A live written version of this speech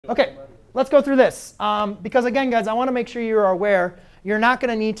OK, let's go through this. Because again, guys, I want to make sure you're aware. You're not going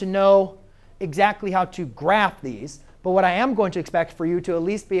to need to know exactly how to graph these. But what I am going to expect for you to at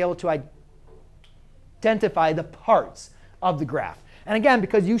least be able to identify the parts of the graph. And again,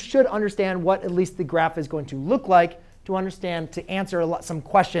 because you should understand what at least the graph is going to look like to understand, to answer some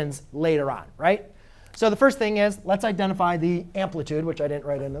questions later on, right? So the first thing is, let's identify the amplitude, which I didn't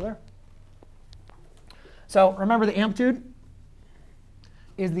write into there. So remember, the amplitude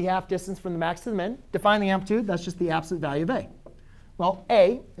is the half distance from the max to the min. Define the amplitude. That's just the absolute value of a. Well,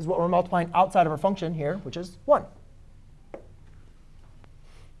 a is what we're multiplying outside of our function here, which is 1.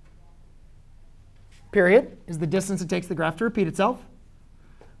 Period is the distance it takes the graph to repeat itself,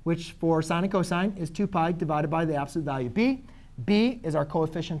 which for sine and cosine is 2 pi divided by the absolute value b. B is our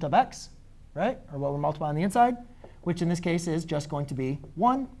coefficient of x, right, or what we're multiplying on the inside, which in this case is just going to be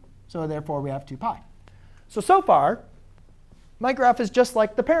 1. So therefore, we have 2 pi. So far, my graph is just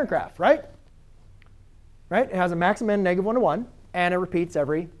like the parent graph, right? Right? It has a max and min -1 to 1, and it repeats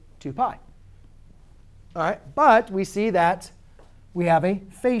every 2 pi. All right, but we see that we have a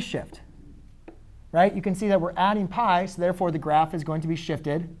phase shift. Right? You can see that we're adding pi, so therefore the graph is going to be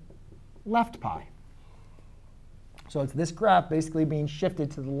shifted left pi. So it's this graph basically being shifted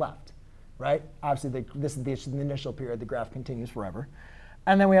to the left. Right? Obviously, this is the initial period. The graph continues forever.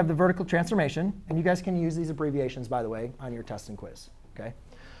 And then we have the vertical transformation. And you guys can use these abbreviations, by the way, on your test and quiz. OK?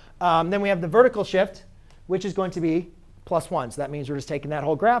 Then we have the vertical shift, which is going to be +1. So that means we're just taking that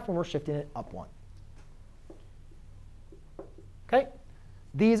whole graph and we're shifting it up 1. OK?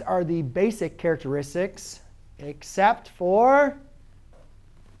 These are the basic characteristics, except for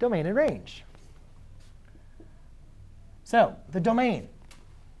domain and range. So the domain.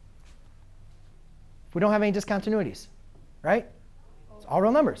 We don't have any discontinuities, right? It's all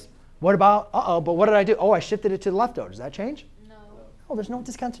real numbers. What about, but what did I do? Oh, I shifted it to the left, though. Does that change? No. Oh, there's no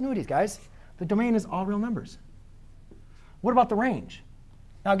discontinuities, guys. The domain is all real numbers. What about the range?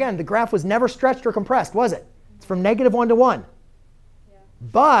 Now, again, the graph was never stretched or compressed, was it? It's from -1 to 1. Yeah.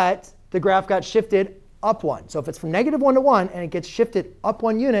 But the graph got shifted up 1. So if it's from -1 to 1 and it gets shifted up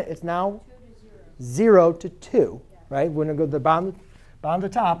 1 unit, it's now 0 to 2. Yeah. Right? We're going to go to the bottom to the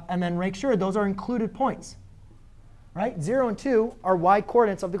top, and then make sure those are included points. Right? 0 and 2 are y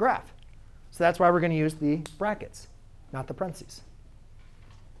coordinates of the graph. So that's why we're going to use the brackets, not the parentheses.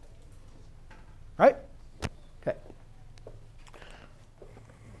 Right? OK.